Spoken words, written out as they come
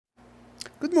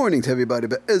Good morning to everybody.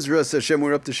 Be'ezras Hashem,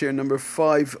 we're up to share number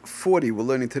 540. We're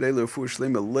learning today L'Refuah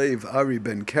Shlema Lev Ari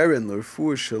ben Karen,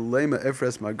 L'Refuah Shlema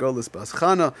Efres Margolis Bas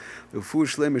Chana, L'Refuah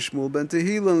Shlema Shmuel ben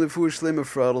Tehila, and L'Refuah Shlema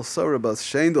Fradel Sarah Bas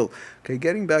Shendel. Okay,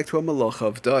 getting back to our Malacha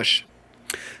of Dash.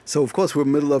 So, of course, we're in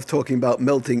the middle of talking about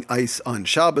melting ice on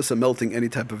Shabbos, or melting any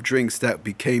type of drinks that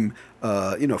became,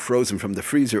 frozen from the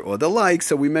freezer or the like.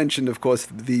 So we mentioned, of course,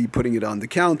 the putting it on the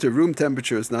counter, room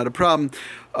temperature is not a problem.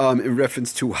 In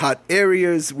reference to hot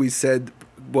areas, we said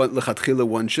lechatchila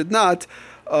one should not.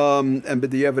 And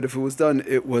b'diavad, if it was done,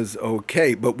 it was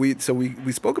okay. But we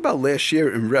spoke about last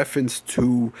year in reference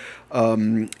to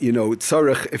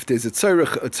tzarech. If there's a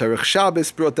tzarech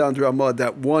Shabbos brought down to Ramah,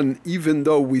 that one, even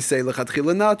though we say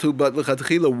lechatchila not to, but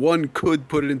lechatchila one could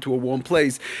put it into a warm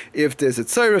place if there's a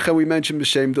tzarech. And we mentioned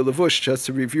b'shem de levush, just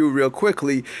to review real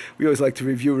quickly. We always like to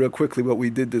review real quickly what we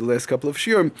did the last couple of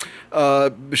shiurim.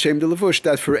 B'shem de levush,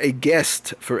 that for a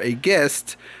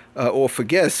guest. Or for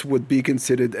guests would be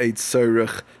considered a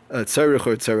tzarech or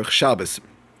tzarech Shabbos.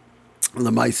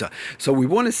 Lamaisa. So we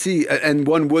want to see, and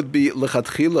one would be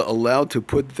lechatchila allowed to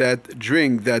put that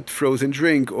drink, that frozen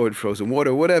drink or frozen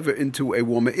water, whatever, into a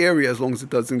warmer area as long as it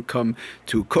doesn't come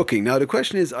to cooking. Now the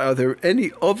question is, are there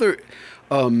any other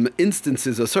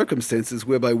instances or circumstances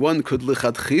whereby one could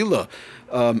lechatchila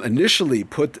initially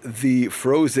put the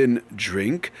frozen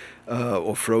drink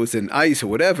or frozen ice or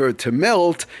whatever to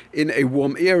melt in a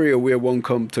warm area where one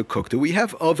come to cook? Do we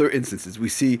have other instances? We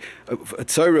see a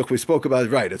tzarech, we spoke about it,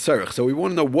 right, a tzarech. So we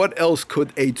want to know what else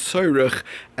could a tzarech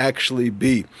actually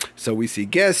be. So we see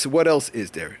guess, what else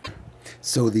is there?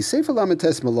 So the Sefer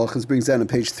Lamites Malachas brings down on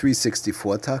page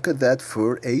 364, Taka, that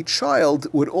for a child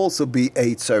would also be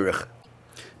a tzarech.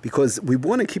 Because we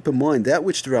want to keep in mind that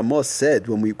which the Ramah said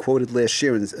when we quoted last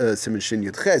year in Siman Shin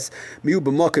Yud Ches, miu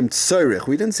b'makom tzorech.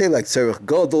 We didn't say like tzorech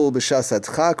gadol b'shas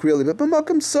adchak really, but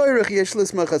b'makom tzorech yesh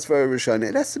lismach asfar rishana.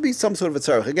 It has to be some sort of a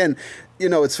tzorech. Again,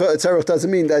 tzorech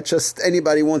doesn't mean that just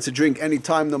anybody wants to drink any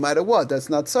time, no matter what. That's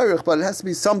not tzorech, but it has to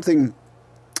be something.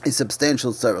 A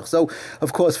substantial tzarech. So,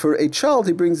 of course, for a child,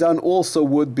 he brings down also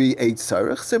would be a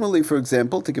tzarech. Similarly, for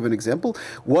example, to give an example,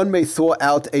 one may thaw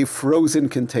out a frozen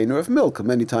container of milk.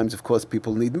 Many times, of course,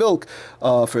 people need milk.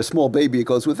 For a small baby, it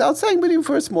goes without saying, but even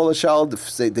for a smaller child,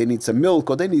 say they need some milk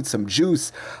or they need some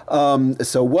juice.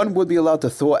 So one would be allowed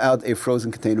to thaw out a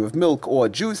frozen container of milk or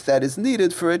juice that is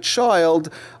needed for a child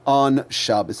on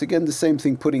Shabbos. Again, the same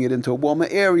thing, putting it into a warmer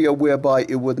area whereby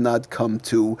it would not come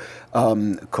to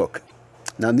cook.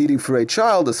 Now, needing for a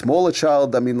child, a smaller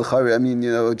child,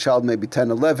 a child maybe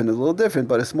 10, 11, a little different,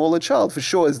 but a smaller child for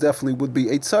sure definitely would be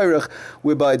a tzarech,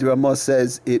 whereby the Ramah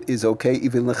says it is okay,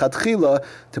 even lechatchila,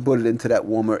 to put it into that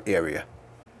warmer area.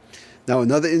 Now,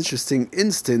 another interesting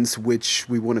instance, which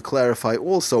we want to clarify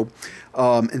also,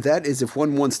 and that is if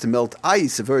one wants to melt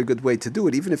ice, a very good way to do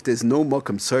it, even if there's no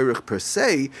makam tzorech per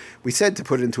se, we said to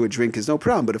put it into a drink is no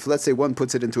problem, but if, let's say, one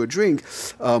puts it into a drink,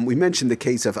 we mentioned the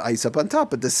case of ice up on top,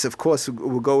 but this, of course,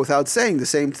 will go without saying the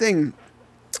same thing.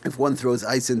 If one throws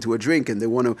ice into a drink and they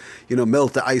want to,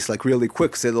 melt the ice like really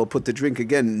quick, so they'll put the drink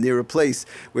again near a place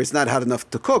where it's not hot enough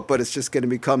to cook, but it's just going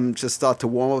to start to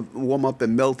warm up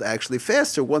and melt actually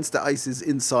faster once the ice is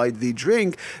inside the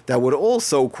drink. That would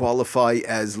also qualify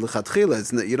as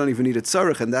lechatchila. You don't even need a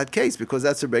tzarech in that case because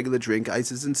that's a regular drink.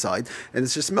 Ice is inside and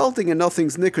it's just melting and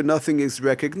nothing's nicker, nothing is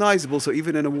recognizable. So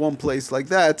even in a warm place like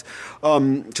that,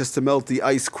 just to melt the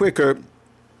ice quicker,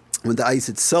 when the ice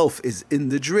itself is in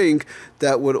the drink,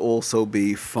 that would also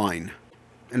be fine.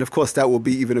 And of course, that will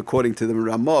be even according to the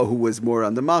Ramah, who was more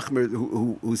on the Machmer,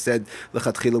 who said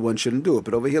lechatchila one shouldn't do it.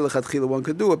 But over here, lechatchila one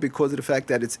could do it because of the fact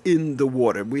that it's in the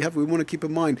water. We want to keep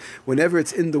in mind whenever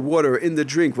it's in the water or in the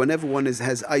drink, whenever one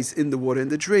has ice in the water in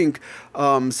the drink.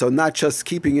 So not just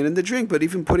keeping it in the drink, but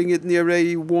even putting it near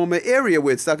a warmer area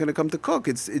where it's not going to come to cook.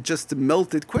 It just to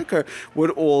melt it quicker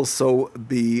would also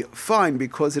be fine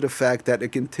because of the fact that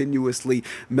it continuously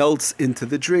melts into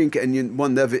the drink, and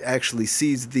one never actually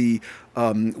sees the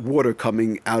water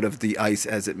coming out of the ice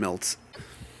as it melts.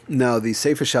 Now, the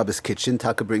Sefer Shabbos Kitchen,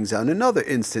 Taka brings down another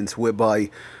instance whereby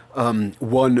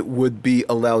one would be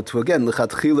allowed to, again,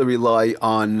 lechatchila rely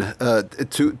on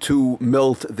to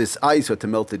melt this ice or to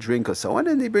melt the drink or so on.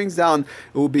 And he brings down,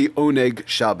 it will be Oneg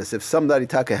Shabbos. If somebody,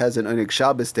 Taka, has an Oneg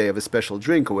Shabbos, they have a special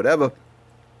drink or whatever,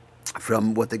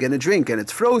 from what they're going to drink, and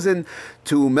it's frozen,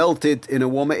 to melt it in a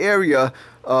warmer area,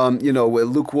 a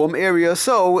lukewarm area,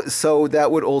 so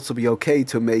that would also be okay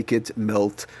to make it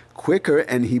melt quicker,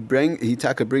 and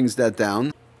Taka brings that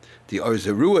down. the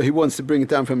Arzarua, he wants to bring it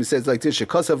down from, he says like this,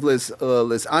 Shekasav lis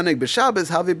aneg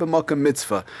b'Shabbos havi b'makam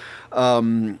mitzvah.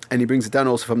 And he brings it down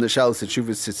also from the Shalos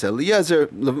Teshuvas Tzitz Eliezer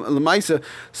Lemaisa.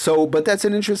 So, but that's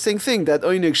an interesting thing, that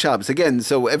Oinig Shabbos. Again,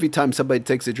 so every time somebody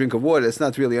takes a drink of water, it's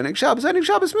not really Oinig Shabbos. Oinig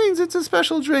Shabbos means it's a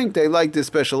special drink. They like this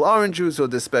special orange juice or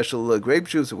this special grape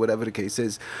juice or whatever the case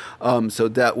is. So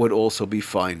that would also be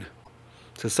fine.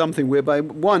 So something whereby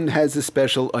one has a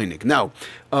special Oinig. Now,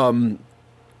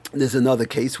 there's another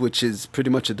case which is pretty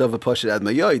much a davar pashut ad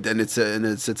mayoid, and it's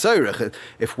a tzorech.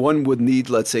 If one would need,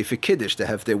 let's say, for kiddush to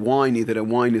have their wine, either the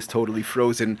wine is totally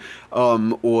frozen,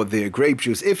 or their grape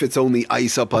juice. If it's only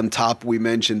ice up on top, we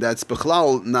mentioned that's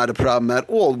bichlal not a problem at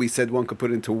all. We said one could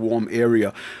put it into a warm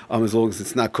area, as long as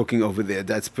it's not cooking over there.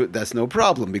 That's no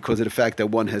problem because of the fact that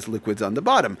one has liquids on the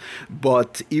bottom.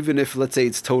 But even if, let's say,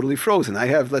 it's totally frozen,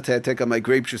 let's say I take out my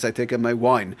grape juice, I take out my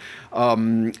wine,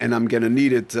 and I'm gonna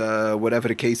need it, whatever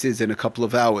the case is, in a couple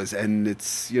of hours, and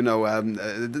it's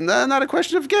not a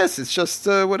question of guess. It's just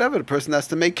whatever the person has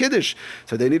to make kiddush,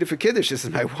 so they need it for kiddush. This is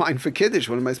my wine for kiddush.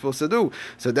 What am I supposed to do?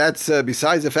 So that's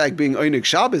besides the fact being Oinig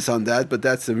Shabbos on that, but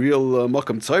that's the real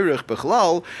makam tzorech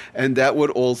bechlal, and that would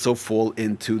also fall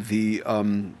into the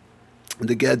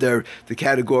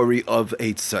category of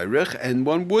a tzorech, and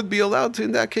one would be allowed to,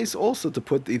 in that case, also to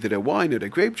put either the wine or the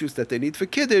grape juice that they need for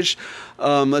kiddush,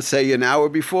 let's say an hour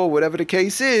before, whatever the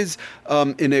case is,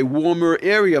 in a warmer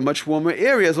area, much warmer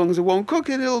area. As long as it won't cook,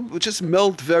 it'll just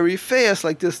melt very fast.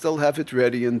 Like this, they'll have it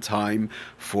ready in time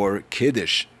for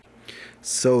kiddush.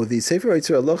 So the Sefer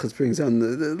Yitzhak Halachos brings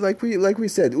on, like we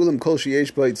said, Ulam Kol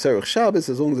Sheyesh B'Eit Tzarech Shabbos,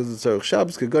 as long as it's Tzarech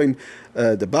Shabbos, could go in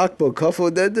the bakbo kafo,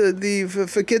 the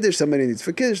for kiddush, somebody needs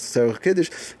for kiddush, Tzarech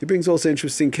kiddush. He brings also an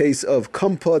interesting case of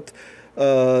kompot.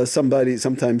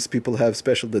 Sometimes people have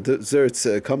special desserts.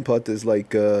 Kompot is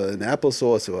like an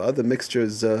applesauce or other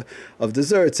mixtures of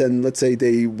desserts, and let's say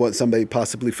somebody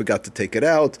possibly forgot to take it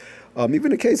out.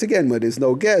 Even a case again where there's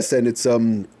no guest and it's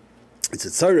a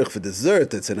tzarech for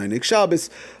dessert, it's an Oinig Shabbos,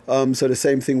 so the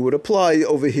same thing would apply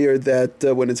over here, that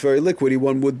when it's very liquidy,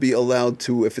 one would be allowed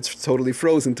to, if it's totally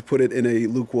frozen, to put it in a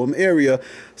lukewarm area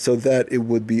so that it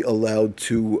would be allowed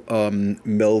to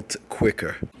melt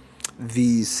quicker.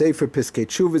 The Sefer Piskei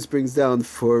Teshuvos brings down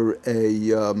for a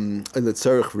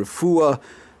tzarech refuah.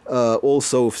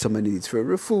 Also, if somebody needs for a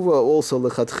refuah, also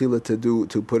lechatchila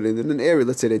to put it in an area.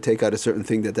 Let's say they take out a certain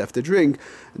thing that they have to drink,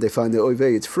 and they find the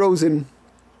oivei, it's frozen,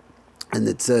 and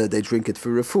they drink it for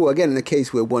refuah. Again, in a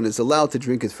case where one is allowed to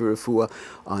drink it for refuah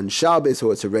on Shabbos,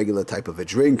 or it's a regular type of a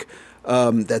drink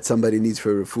that somebody needs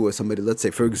for refuah. Somebody, let's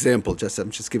say, for example, I'm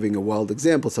just giving a wild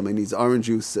example, somebody needs orange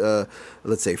juice,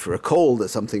 let's say for a cold or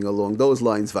something along those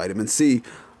lines, vitamin C.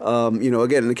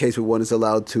 Again, in the case where one is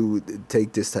allowed to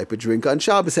take this type of drink on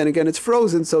Shabbos, and again, it's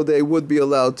frozen, so they would be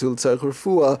allowed to tzarech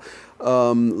refuah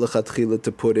lechatchila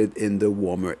to put it in the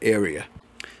warmer area.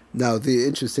 Now, the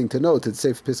interesting to note that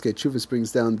Sefer Piskei Teshuvos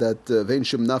brings down that vein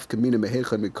shum nafka mina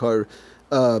mehechan mikar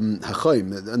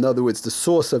hachaim. In other words, the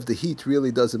source of the heat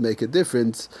really doesn't make a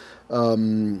difference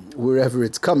wherever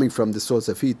it's coming from. The source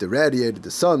of heat, the radiator,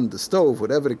 the sun, the stove,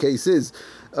 whatever the case is.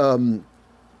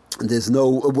 There's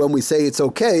when we say it's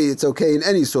okay in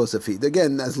any source of heat.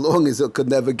 Again, as long as it could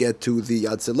never get to the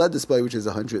Yad Tzileh display, which is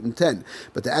 110.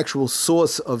 But the actual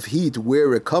source of heat,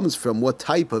 where it comes from, what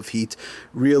type of heat,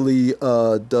 really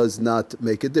does not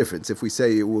make a difference. If we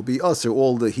say it will be us, or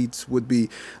all the heats would be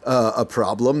a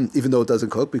problem, even though it doesn't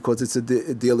cook, because it's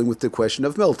dealing with the question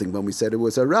of melting. When we said it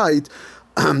was all right,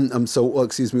 all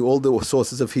the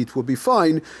sources of heat will be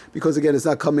fine, because again, it's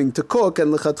not coming to cook,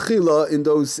 and lechatchila in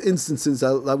those instances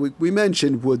that we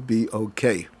mentioned would be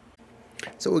okay.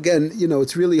 So again,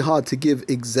 it's really hard to give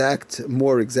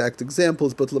more exact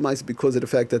examples, but Lamaisa, because of the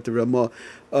fact that the Ramah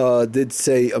did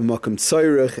say a makam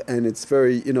tzorech, and it's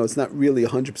very, it's not really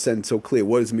 100% so clear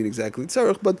what does it mean exactly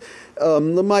tzorech, but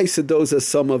Lamaisa, those are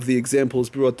some of the examples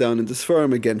brought down in the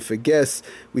Sfarim. Again, for guests,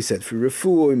 we said for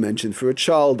refuah, we mentioned for a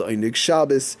child, Oinig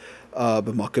Shabbos,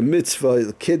 b'makam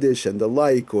mitzvah, kiddush, and the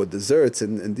like, or desserts,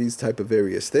 and these type of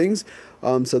various things.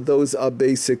 So those are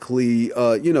basically,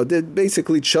 they're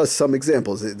basically just some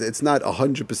examples. It's not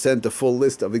 100% the full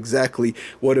list of exactly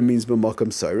what it means b'makam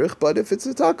tzorech, but if it's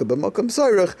a taka b'makam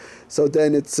tzorech, so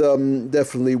then it's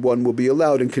definitely one will be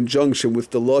allowed in conjunction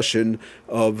with the lashon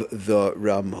of the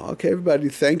Ramah. Okay, everybody,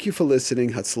 thank you for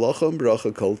listening. Hatzlacha and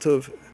bracha kol tov.